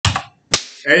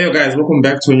Hey yo guys, welcome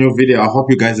back to a new video. I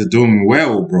hope you guys are doing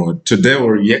well, bro. Today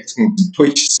we're reacting to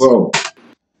Twitch, so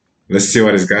let's see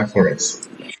what it's got for us.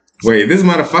 Wait, this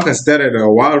motherfucker started a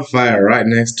wildfire right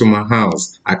next to my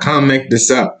house. I can't make this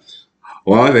up.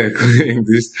 While they're cleaning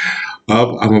this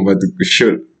up, I'm about to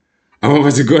shoot. I'm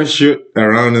about to go shoot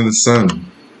around in the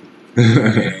sun.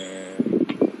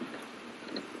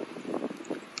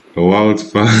 A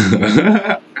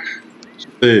wildfire.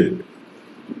 Shit.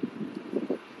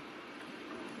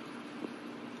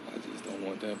 I just don't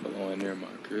want that blowing near my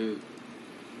crib.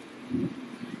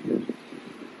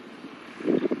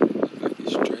 It's like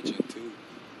it's stretching too.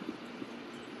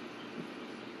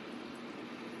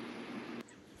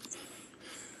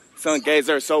 Sun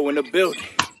gazer so in the building.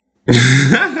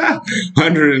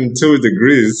 102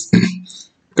 degrees.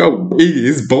 Go,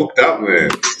 he's bulked up, man.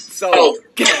 So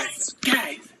guys.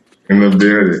 In the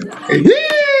building.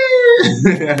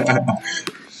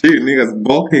 Shoot, niggas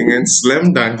bulking and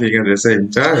slam dunking at the same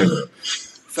time.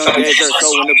 Sun gazer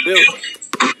so in the building.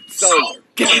 So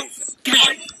guys.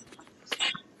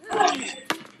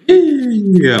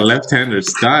 Yeah, left-hander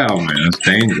style, man. It's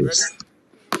dangerous.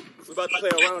 We're about to play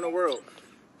around the world.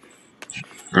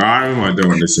 I remember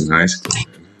doing this in high school,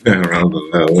 man. Around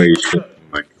the way you shoot.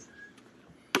 Like,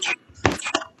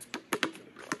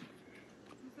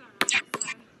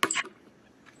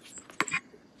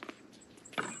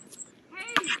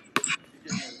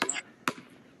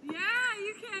 Yeah,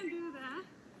 you can't do that.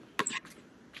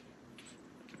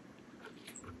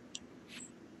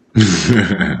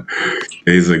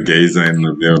 Gazer in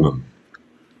the building.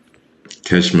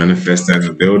 Cash manifest in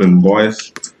the building,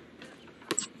 boys.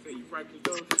 Say you practice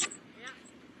those?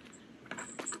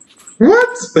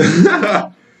 What?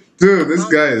 Dude, this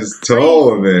guy is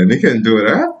tall, man. He can do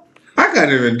that. I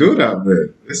can't even do that,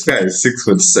 man. This guy is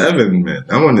 6'7", man.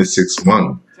 I'm only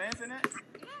 6'1", Chance in that?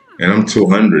 and I'm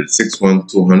 200, 6'1",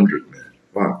 200, man.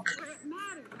 Fuck. It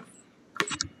matters.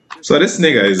 So this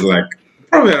nigga is like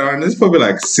probably around. This probably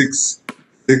like 6'6",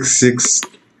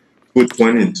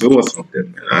 222 or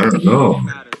something, man. I don't know, man.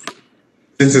 Matters.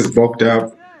 Since it's bulked up.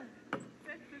 Good.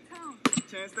 Set the tone.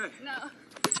 Chance that. No.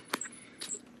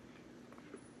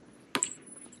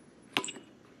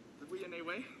 We in their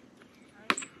way.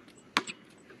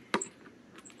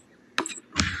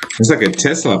 It's like a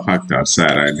Tesla parked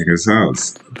outside our nigga's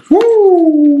house.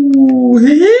 Woo!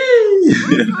 Hee hee.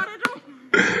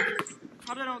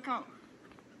 How that don't count?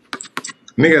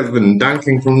 Nigga's been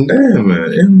dunking from there,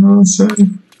 man. You know what I'm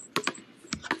saying?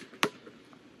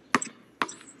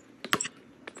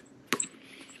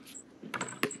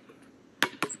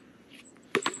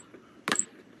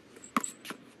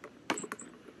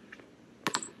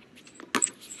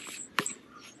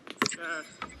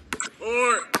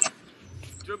 Or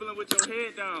dribbling with your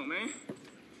head down, man.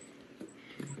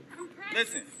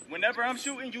 Listen, whenever I'm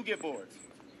shooting, you get boards.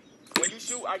 When you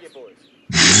shoot, I get boards.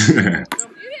 You didn't let me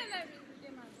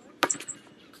get my voice.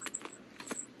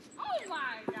 Oh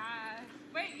my god.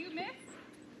 Wait, you missed?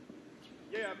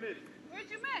 Yeah, I missed. Where'd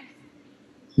you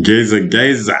miss?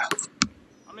 Gazer.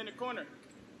 I'm in the corner.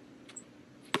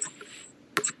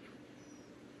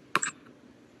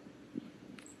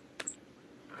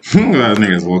 That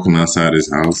nigga's walking outside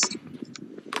his house.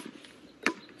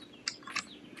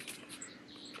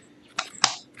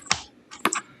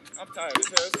 I'm tired as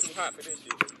hell. It's too hot for this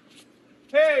shit.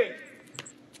 Hey!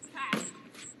 Hi. And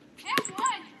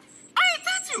what? I ain't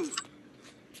touch you!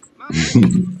 My bad.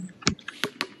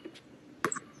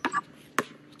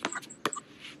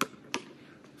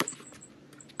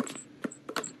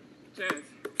 Chance.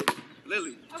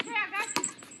 Lily. Okay, I got you.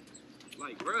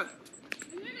 Like, bruh. A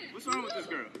minute. What's wrong with this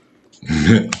girl?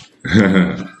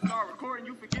 Start recording,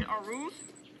 you forget our rules?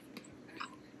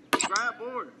 Grab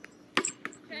board.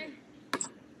 Okay.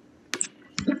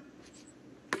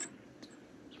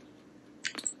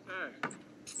 Hey.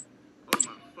 Oh my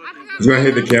fucking He's gonna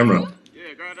hit the camera.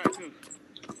 Yeah, grab that too.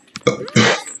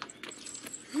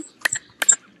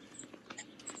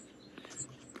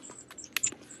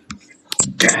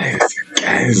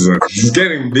 Guys, he's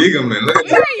getting bigger, man. Look at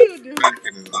What are you doing? that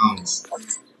in his arms.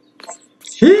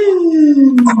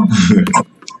 Hee.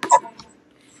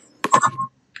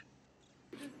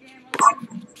 This game over.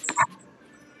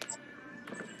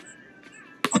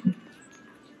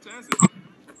 Chance.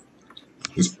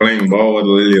 He's playing ball with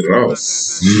Lily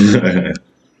Rose. You behind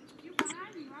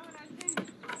me. Why would I change?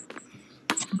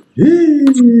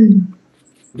 Hee.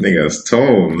 Nigga's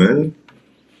tall, man.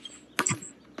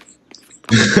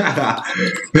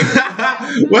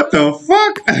 What the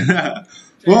fuck?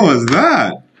 What was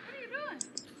that? What are you doing?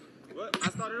 What? I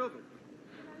started over.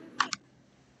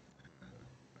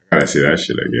 I gotta see that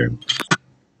shit again.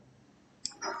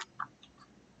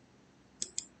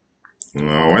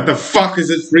 Oh, what the fuck is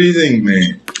it freezing,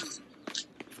 man?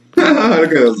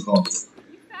 Look at those holes.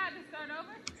 You sad to start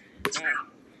over? Nah.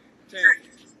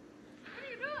 Chance. What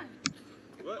are you doing?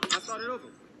 What? I started over.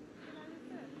 What I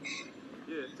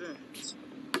just said.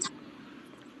 Yeah, 10.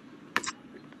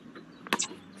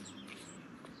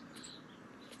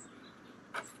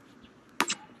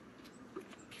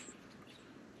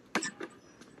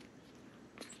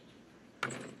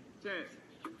 Chance.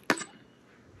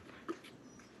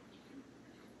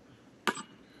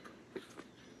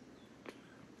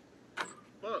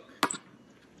 Fuck.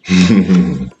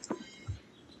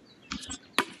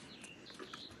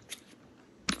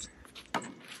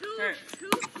 Two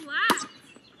slaps.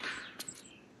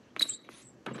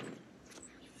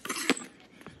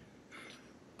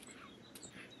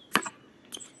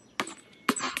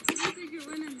 I think you're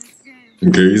winning this game.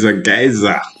 Okay, he's a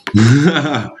geyser.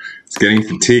 It's getting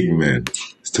fatigued, man.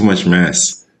 It's too much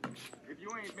mass. If you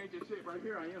ain't made your shit right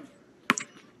here, I am.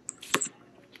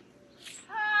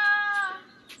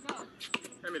 Go.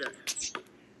 Hand me that.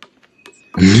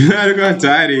 Look how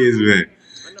tired he is, man.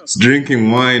 I know. He's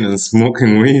drinking wine and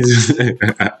smoking weed.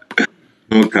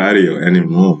 No cardio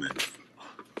anymore, man.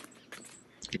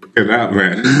 Look at that,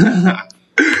 man.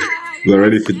 He's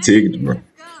already fatigued, bro. Let's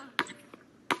go.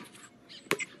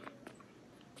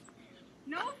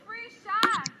 No free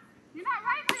shot. You're not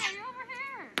right there. You're over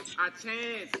here. I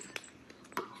chance.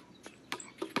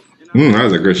 You know, That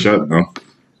was a good shot, though. Good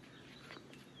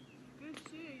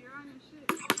shit. You're on your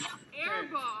shit. Air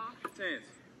ball. Chance.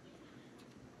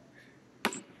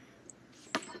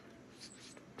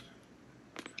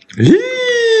 Yee!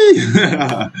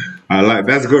 I like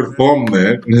that's good form,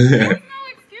 man. There's no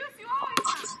excuse. You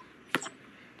always have.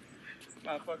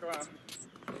 Nah, fuck around.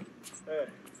 Hey.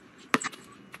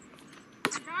 I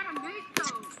got him. Make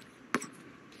those.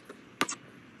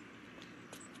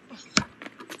 Let's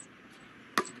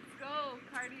go,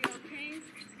 cardio king.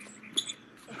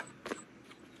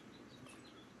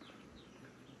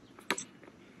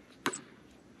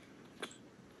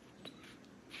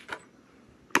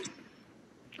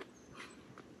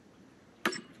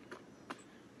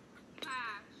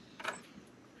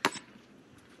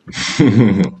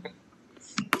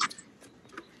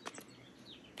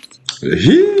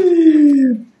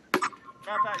 Yee!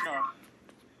 Backpack, no.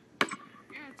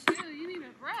 Yeah, chill. You need a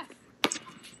breath.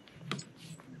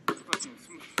 Fucking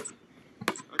smoke.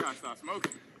 I gotta stop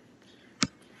smoking.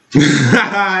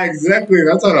 Exactly,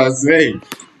 that's what I was saying.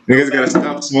 Niggas gotta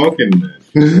stop smoking, man.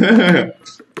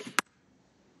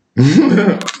 I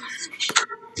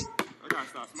gotta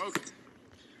stop smoking.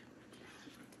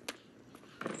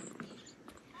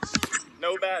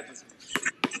 No badges.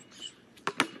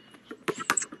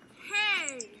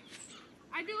 Hey,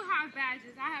 I do have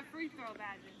badges. I have free throw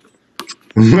badges.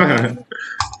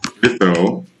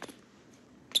 So,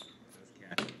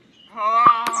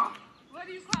 Oh, What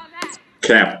do you call that?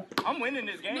 cap. I'm winning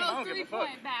this game. I No don't give a fuck.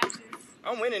 3-point badges.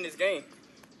 I'm winning this game.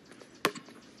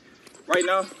 Right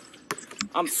now,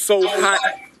 I'm so hot.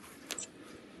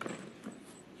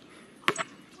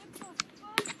 What the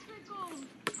fuck, Pickles?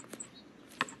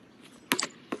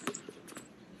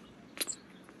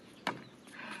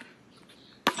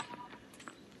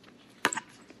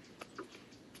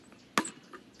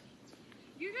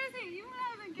 You just ain't, you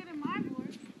haven't getting my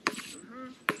board.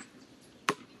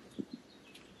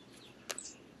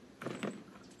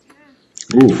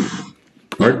 Yeah. Oof.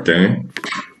 Okay.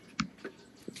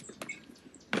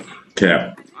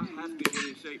 Cap. I have to get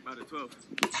in shape by the 12th.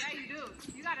 Yeah, you do.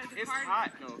 You gotta It's depart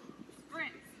hot though.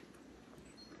 sprint.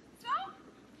 So?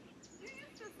 You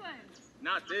used to swim.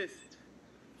 Not this.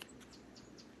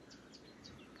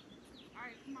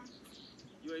 Alright, come on.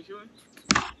 You ain't shooting?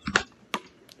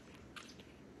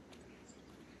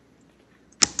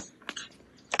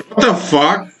 What the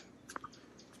fuck?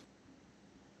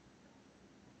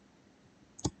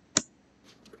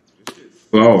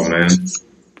 Slow, man.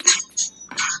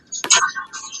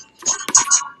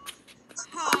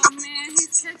 Oh man,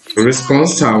 he's catching The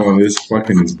response time on this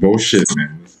fucking is bullshit,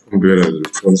 man. This computer, the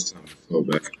response time is so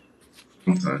bad.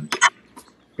 Sometimes.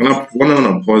 When I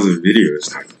wanna pause the video,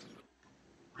 it's like,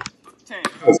 10.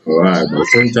 that's a lie, but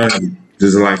sometimes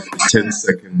there's like a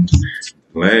 10-second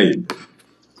delay.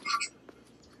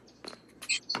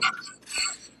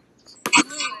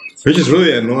 Which is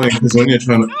really annoying because when you're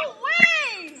trying to. No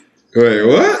way! Wait,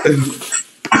 what?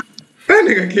 That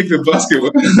nigga kicked the basketball.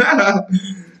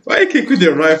 Why you kick with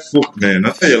your right foot, man?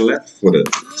 I thought you're left footed.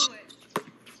 Blew it.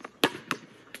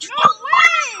 No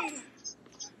way!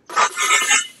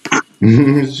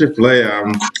 You should play, Hey, you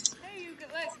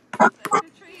could look. The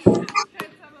tree shed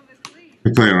some of its leaves.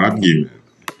 you play rugby, man.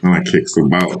 I like kicks the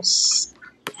balls.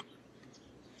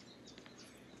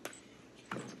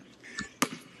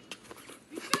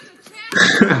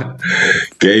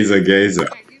 Gazer, gazer.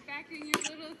 Alright, get back in your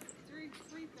little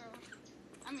free throw.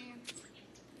 I mean,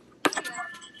 oh yeah.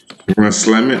 You wanna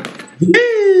slam it? Yee!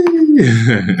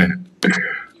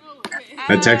 No way.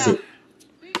 I texted.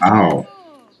 Be Ow. careful.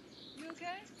 You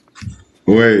okay?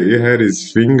 Wait, you had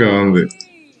his finger on the.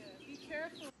 Hey, be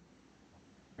careful.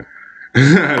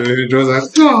 It was like,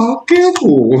 oh,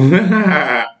 careful.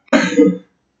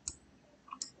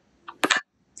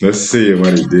 Let's see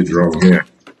what he did wrong here.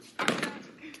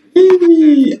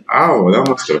 Eee! Ow, that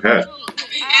must have hurt. No way.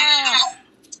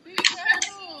 Be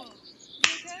careful. You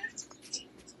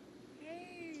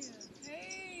okay?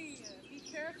 Hey, be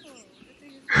careful. This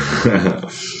thing is.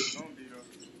 Don't beat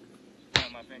up.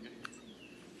 On my finger. Is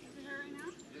it hurt right now?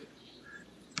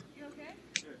 You okay?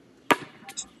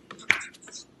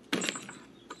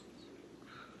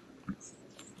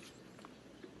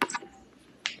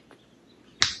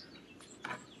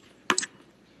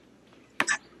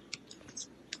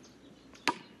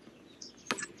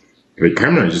 The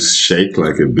camera just shake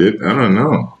like a bit. I don't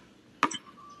know.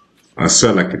 I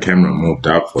felt like the camera moved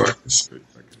up for a split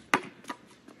second.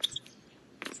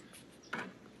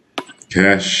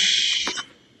 Cash.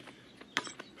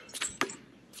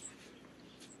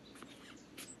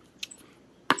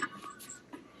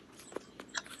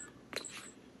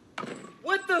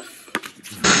 What the?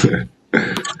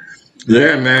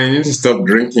 Yeah, man, you need to stop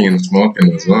drinking and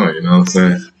smoking as well. You know what I'm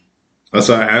saying? That's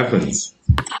what happens.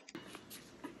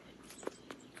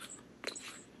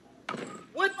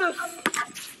 What the?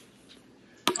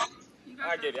 You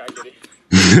I got get it. I get it.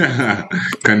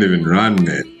 Can't even run,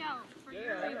 man. me out for your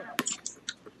Yeah, I know.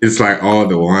 It's like all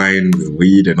the wine, the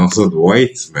weed, and also the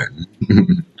weights, man.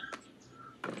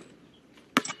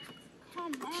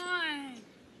 Come on.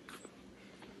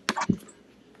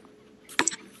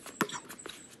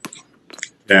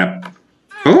 Yeah.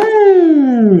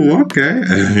 Oh, okay.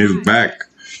 He's back.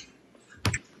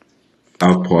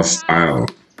 Southpaw style.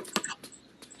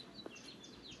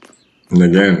 And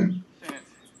again, Chance.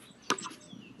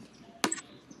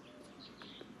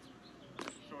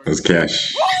 it's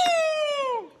cash.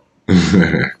 Woo!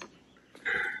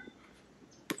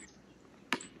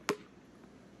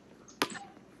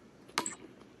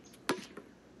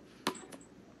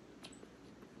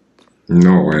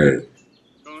 No way.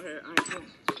 Go ahead. I ain't kidding.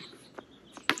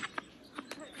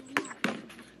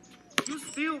 You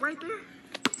still right there?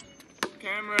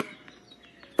 Camera.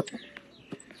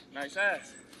 Nice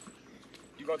ass.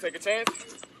 You gonna take a chance?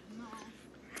 No.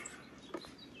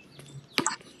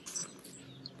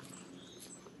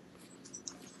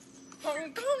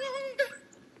 Hong Kong.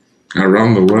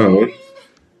 Around the world.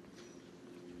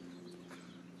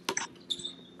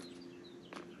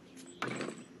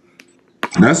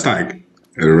 That's like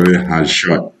a really hard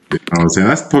shot. You know what I'm saying?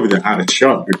 That's probably the hardest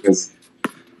shot because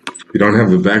you don't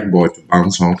have the backboard to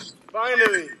bounce off.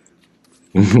 Finally.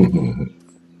 I'm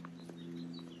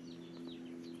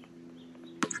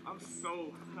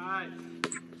so hot.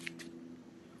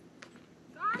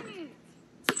 Darn it.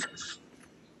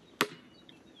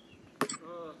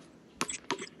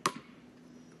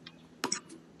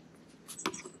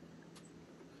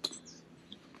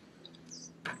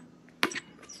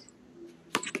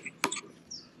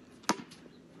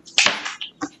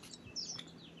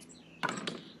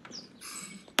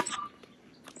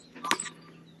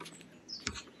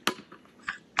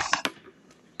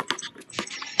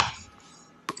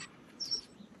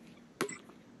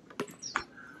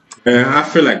 Man, I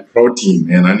feel like protein,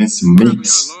 man. I need some Probably our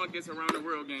meats. longest around the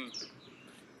world game.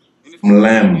 And it's Some because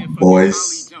we lamb, did fucking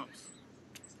boys. ollie jumps.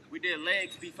 We did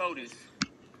legs before this.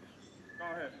 Go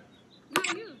ahead.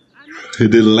 No, you. I know. He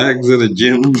did legs at the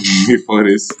gym before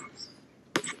this.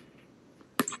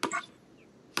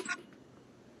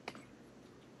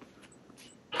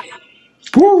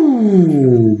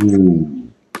 Woo!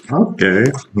 Okay,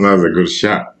 that was a good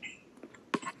shot.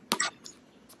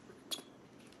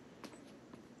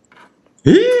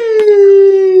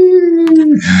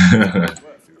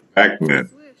 Back man.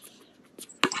 Swish.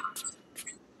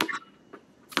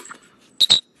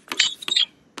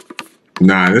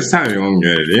 Nah, this time you won't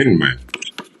get it in, man.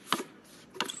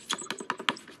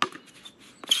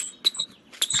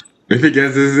 If he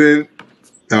gets this in,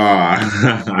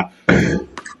 ah,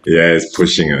 yeah, it's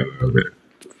pushing it a little bit.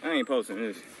 I ain't posting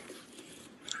this.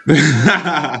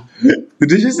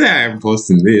 Did you say I'm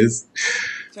posting this?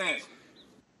 Chance.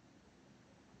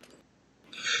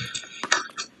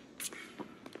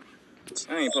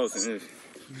 I ain't posting this.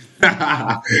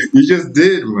 You just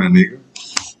did, my nigga.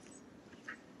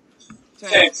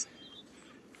 Chance.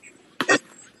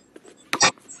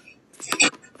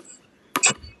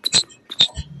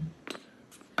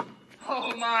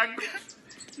 Oh my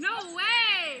god. No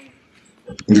way.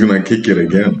 He's gonna kick it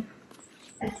again.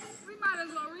 We might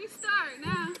as well restart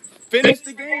now. Finish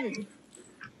the game.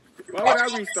 Why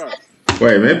would I restart?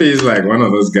 Wait, maybe he's like one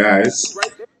of those guys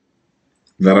Right there.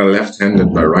 that are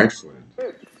left-handed but right-footed.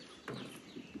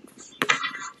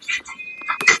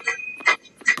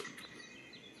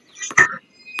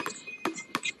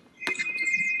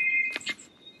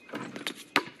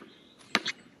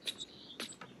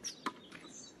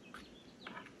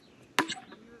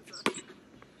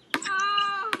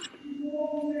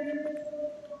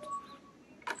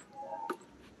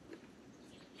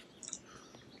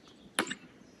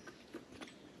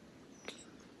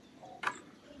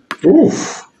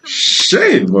 Oof.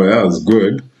 Shit, boy, that was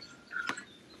good.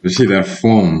 You see that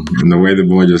form and the way the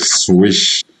ball just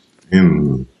swished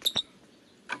in.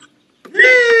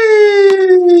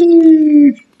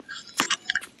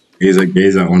 He's a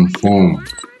gazer on form.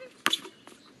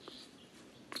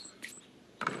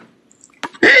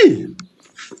 Hey!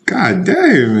 God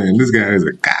damn, man. This guy is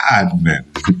a god, man.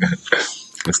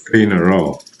 That's 3 in a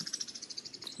row.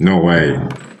 No way.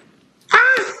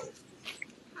 Ah!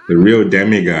 The real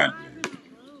demigod.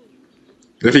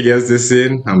 If he gets this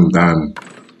in, I'm done.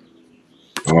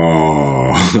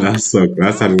 Oh, that's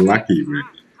unlucky, man.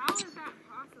 How is that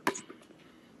possible?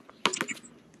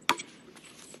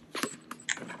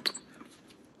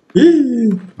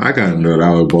 Yee. I can't do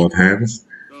that with both hands.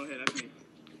 Go ahead, that's me.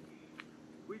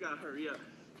 We gotta hurry up.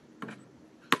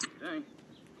 Dang.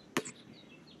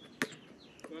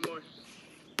 One more.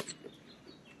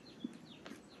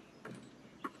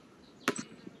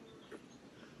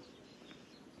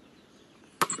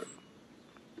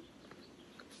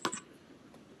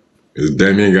 Is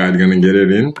demigod gonna get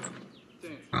it in?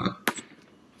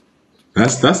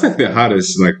 That's like the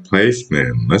hardest place,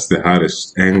 man. That's the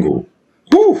hardest angle.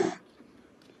 Whew!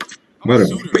 What a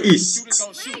beast! Shooters don't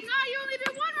Wait, shoot. no, you only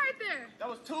did one right there. That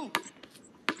was 2.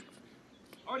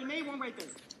 Already made one right there.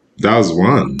 That was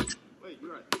 1. Wait,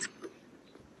 you're right.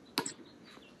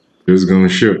 Who's gonna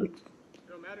shoot? It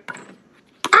don't matter.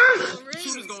 Ah!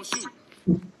 Shooters gonna shoot.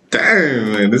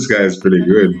 Damn, man, this guy is pretty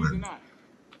good, You're man. not.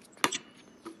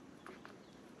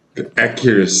 The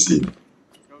accuracy. Go,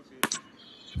 shit.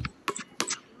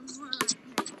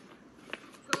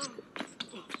 Go.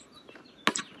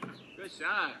 Good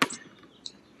shot.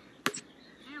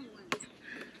 And one.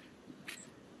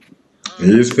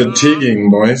 He's fatiguing,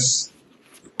 boys.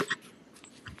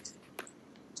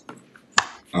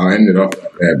 I'll end it off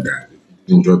like that, guys. If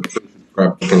you enjoyed the video,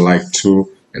 subscribe, put a like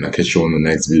too, and I'll catch you on the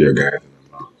next video, guys.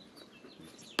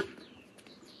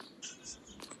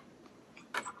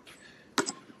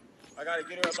 I gotta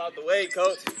get her up out the way,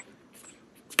 coach.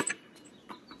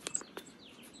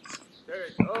 There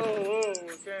it. Oh,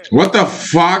 chance. What the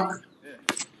fuck? Yeah.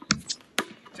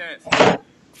 Chance.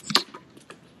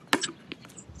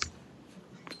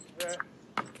 Yeah.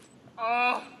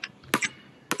 Oh.